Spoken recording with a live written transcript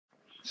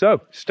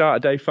So, start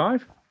of day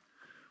 5.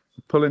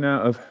 Pulling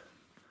out of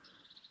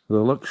the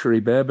luxury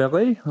Bear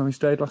Belly where we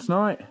stayed last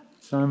night.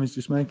 Simon's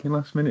just making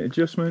last minute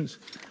adjustments.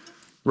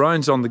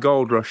 Ryan's on the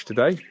Goldrush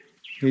today.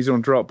 He's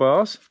on drop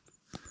bars,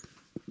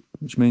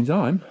 which means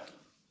I'm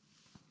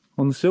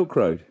on the Silk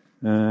Road.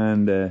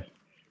 And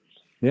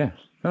yeah,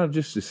 kind of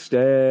just a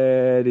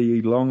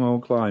steady, long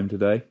old climb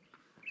today.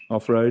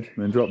 Off-road,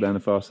 and then drop down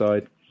the far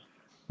side.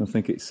 I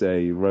think it's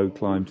a road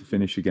climb to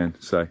finish again.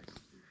 So,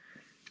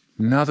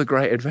 another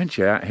great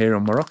adventure out here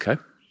on Morocco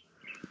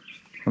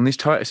on these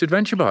Titus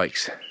adventure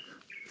bikes.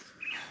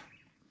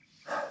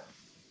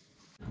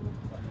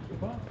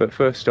 But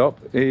first stop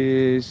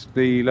is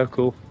the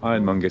local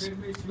ironmongers.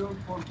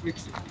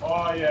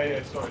 Oh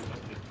yeah, sorry.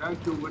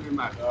 Thank you very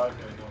much.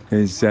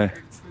 Is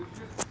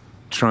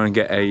try and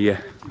get a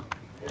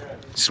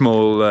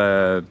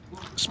small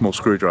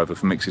screwdriver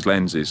for Mix's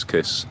lenses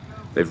because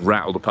they've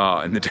rattled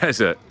apart in the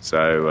desert.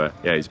 So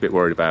yeah, he's a bit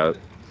worried about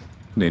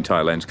the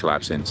entire lens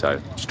collapsing.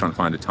 So just trying to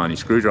find a tiny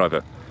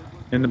screwdriver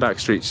in the back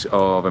streets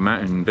of a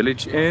mountain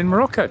village in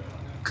Morocco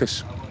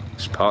because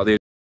it's part of the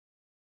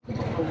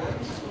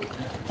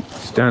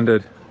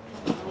standard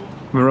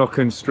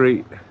Moroccan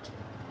street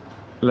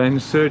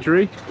lens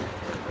surgery.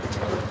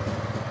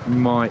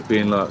 Might be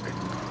in luck.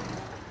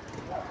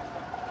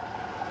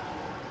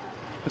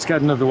 Let's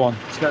get another one.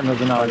 Let's get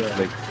another now.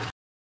 Yeah.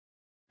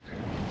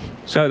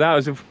 So that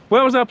was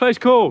what was that place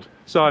called,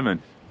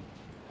 Simon?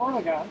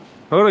 Morrocan.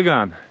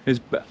 Morrocan is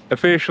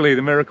officially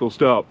the miracle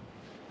stop.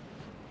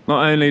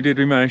 Not only did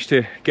we manage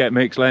to get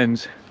Mick's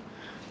lens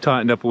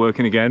tightened up and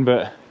working again,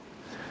 but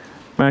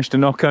managed to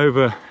knock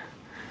over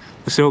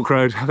the Silk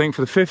Road, I think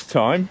for the 5th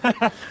time.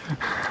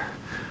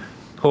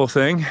 Poor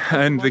thing.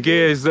 And the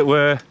gears that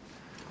were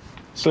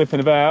slipping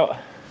about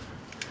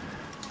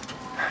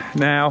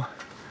now,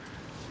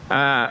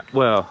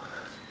 well,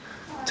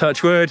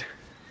 touch wood,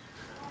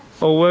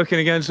 all working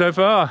again so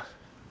far.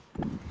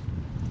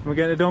 We're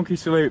getting a donkey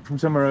salute from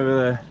somewhere over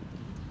there.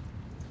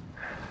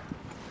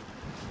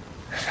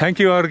 Thank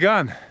you,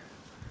 Morrocan.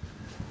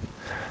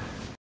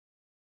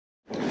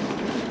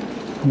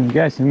 I'm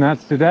guessing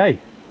that's today.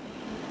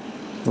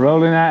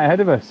 Rolling out ahead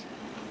of us.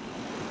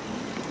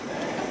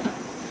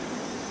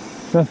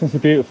 Nothing so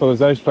beautiful as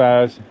those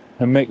flowers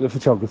and Mick the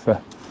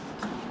photographer.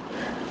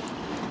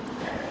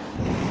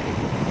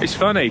 It's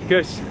funny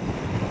because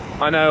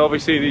I know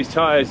obviously these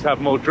tyres have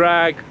more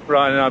drag.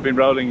 Ryan and I have been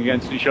rolling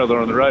against each other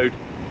on the road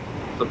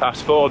for the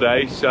past 4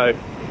 days, so,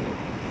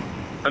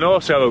 and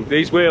also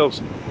these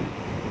wheels,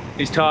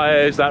 these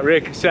tyres, that rear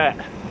cassette,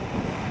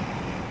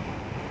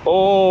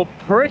 all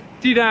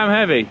pretty damn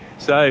heavy.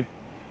 So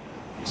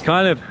it's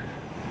kind of,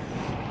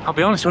 I'll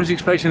be honest, I was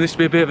expecting this to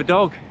be a bit of a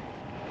dog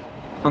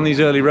on these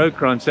early road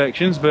crime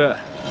sections, but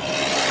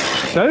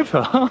so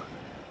far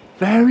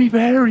very,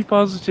 very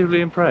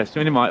positively impressed. I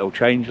mean, it might all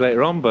change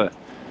later on, but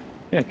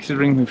yeah,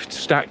 considering we've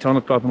stacked on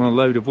a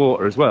load of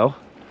water as well,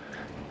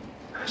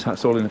 so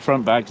that's all in the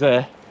front bags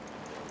there.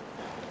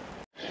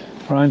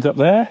 Ryan's up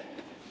there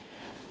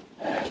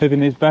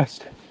living his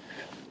best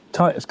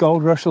Titus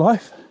Goldrush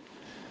life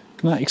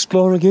in that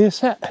Explorer gear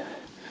set,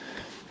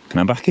 and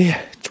I'm back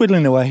here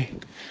twiddling away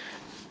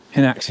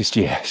in Axis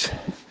GS.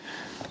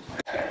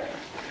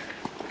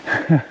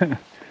 I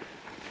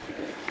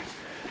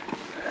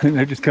think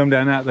they've just come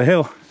down out the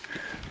hill,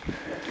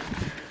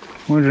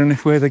 wondering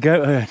if we're the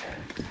goat herd.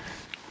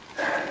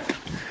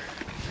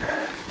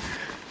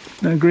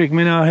 No Grig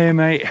Minar here,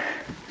 mate.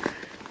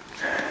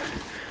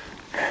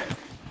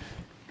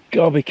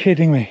 Gotta be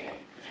kidding me.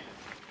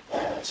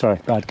 Sorry,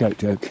 bad goat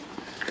joke.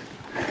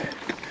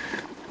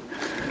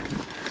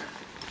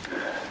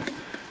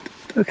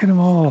 Look at them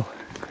all.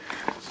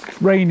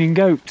 Raining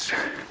goats.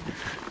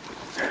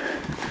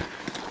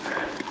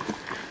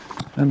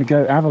 And the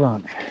goat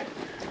avalanche.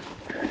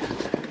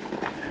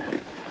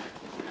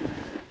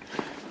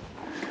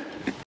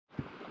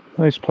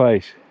 This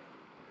place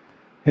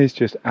is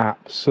just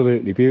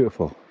absolutely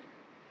beautiful.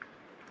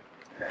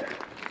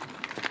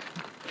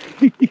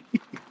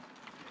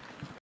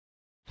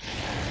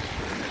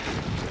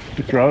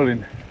 Just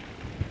rolling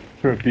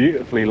through a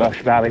beautifully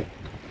lush valley,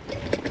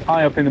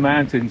 high up in the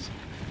mountains.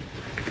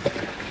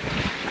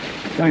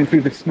 Going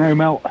through the snow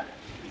melt.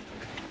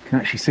 You can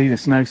actually see the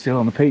snow still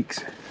on the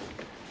peaks.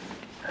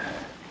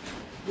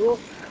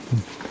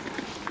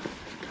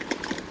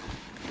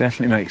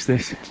 Definitely makes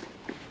this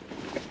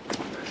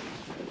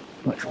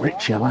much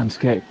richer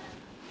landscape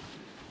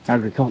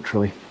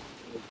agriculturally.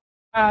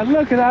 And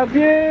look at that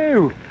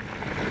view!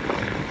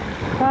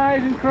 That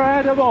is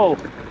incredible!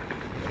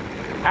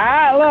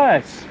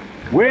 Atlas!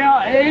 We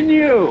are in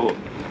you!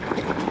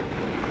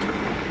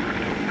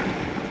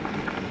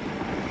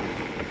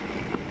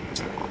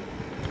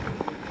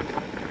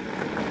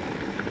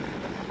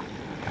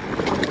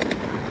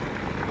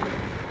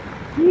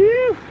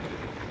 You!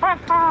 Ha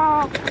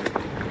ha!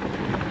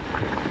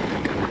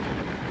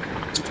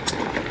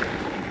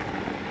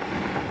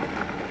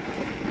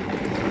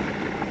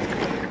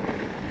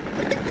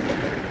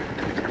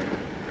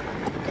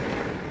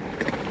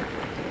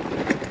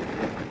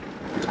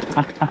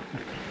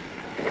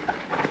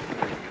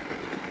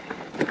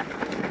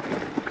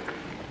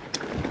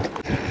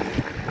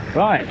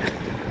 Right,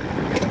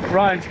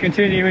 Ryan's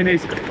continuing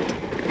his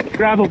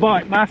gravel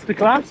bike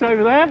masterclass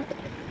over there.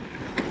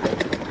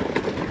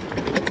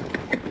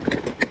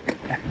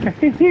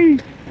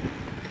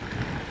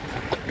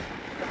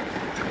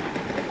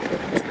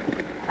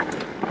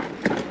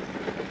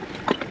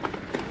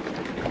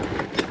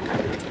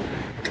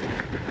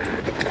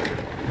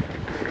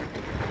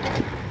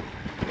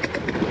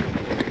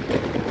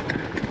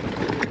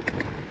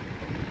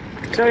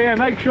 So yeah,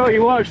 make sure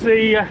you watch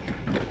the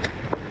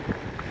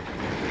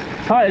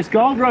Titus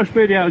Goldrush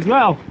video as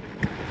well.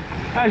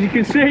 As you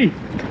can see,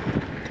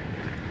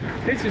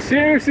 it's a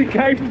seriously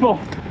capable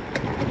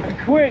and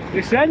quick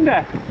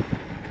descender.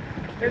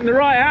 In the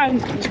right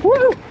hands,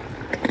 woo!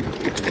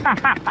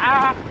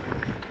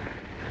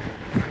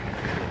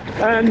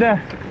 And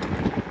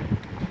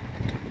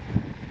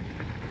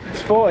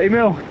it's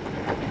 40mm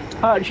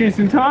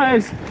Hutchinson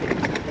tyres.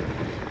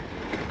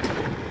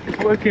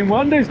 It's working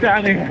wonders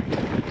down here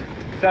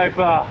so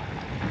far.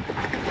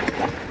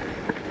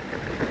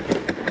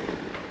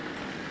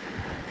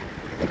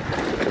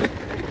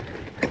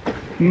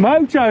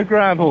 Moto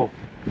gravel,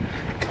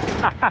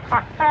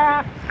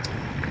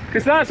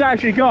 because that's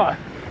actually got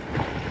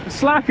a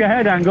slacker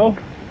head angle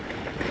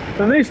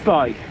than this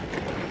bike.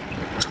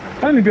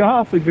 Only by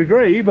half a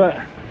degree, but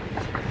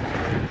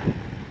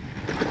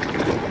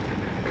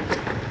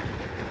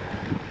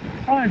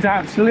I've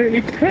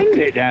absolutely pinned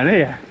it down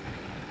here,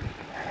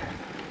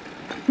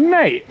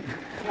 mate.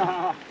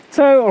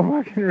 Total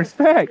fucking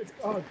respect.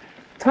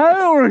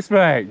 Total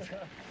respect.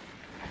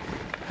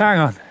 Hang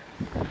on.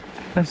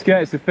 Let's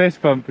get us a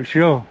fist bump for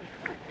sure.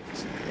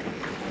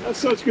 That's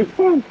such good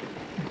fun.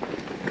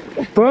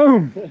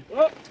 Boom.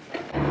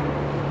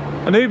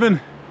 And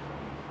even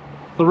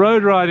the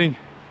road riding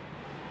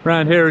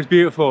around here is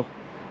beautiful.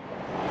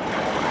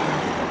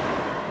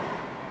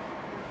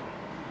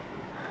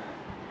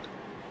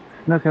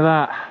 Look at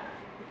that.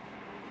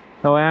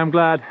 Though I am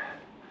glad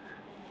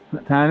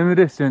that down in the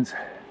distance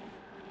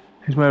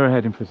is where we're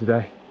heading for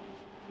today.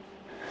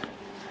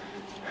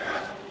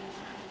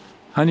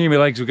 I knew my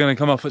legs were going to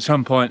come off at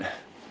some point,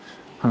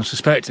 and I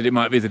suspected it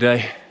might be the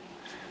day.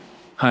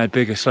 I had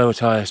bigger, slower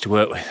tyres to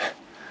work with,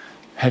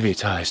 heavier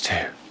tyres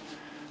too,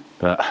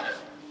 but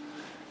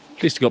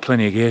at least I got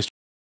plenty of gears.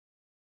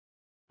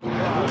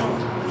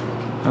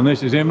 And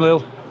this is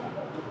Imlil,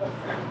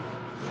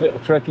 little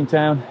trekking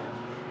town,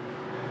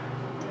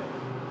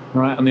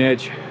 right on the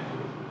edge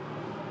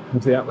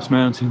of the Atlas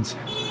Mountains.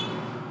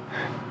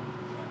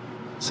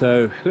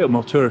 So a little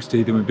more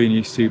touristy than we've been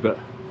used to, but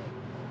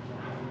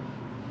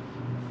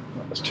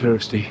not as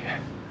touristy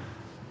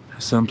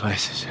as some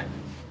places.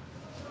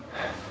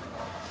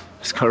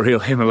 It's got a real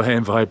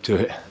Himalayan vibe to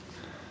it.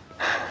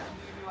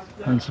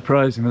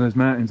 Unsurprising with those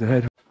mountains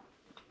ahead.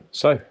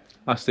 So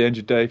that's the end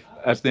of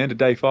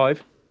day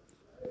 5.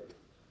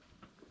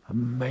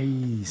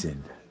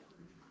 Amazing.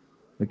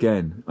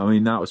 Again, I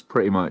mean, that was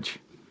pretty much.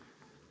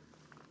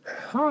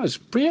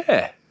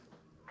 Yeah. I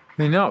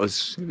mean, it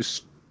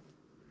was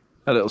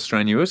a little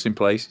strenuous in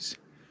places,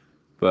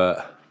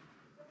 but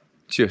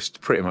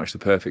just pretty much the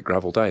perfect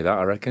gravel day, that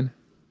I reckon.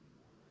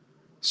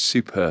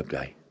 Superb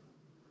day.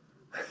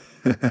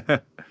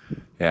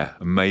 Yeah,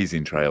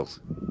 amazing trails.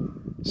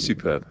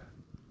 Superb.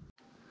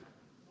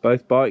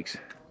 Both bikes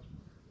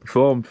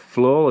performed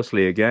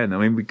flawlessly again. I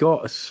mean, we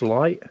got a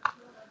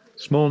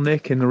small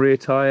nick in the rear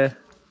tyre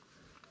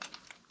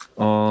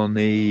on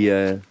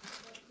the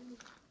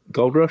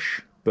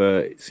Goldrush,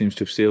 but it seems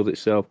to have sealed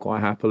itself quite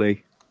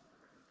happily.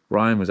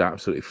 Ryan was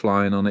absolutely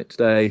flying on it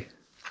today,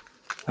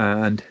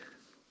 and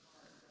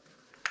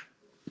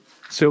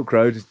Silk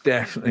Road has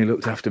definitely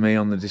looked after me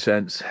on the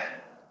descents.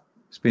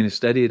 It's been a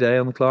steadier day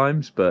on the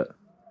climbs, but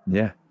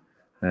yeah,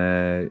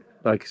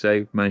 like I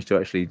say, managed to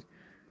actually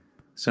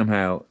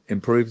somehow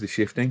improve the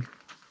shifting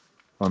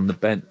on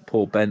the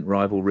poor bent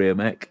rival rear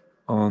mech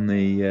on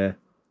the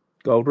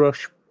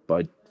Goldrush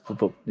by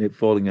it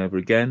falling over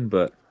again,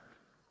 but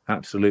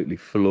absolutely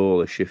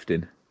flawless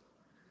shifting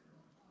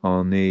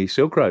on the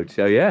Silk Road.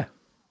 So yeah,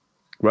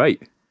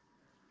 great.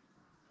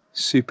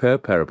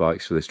 Superb pair of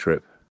bikes for this trip.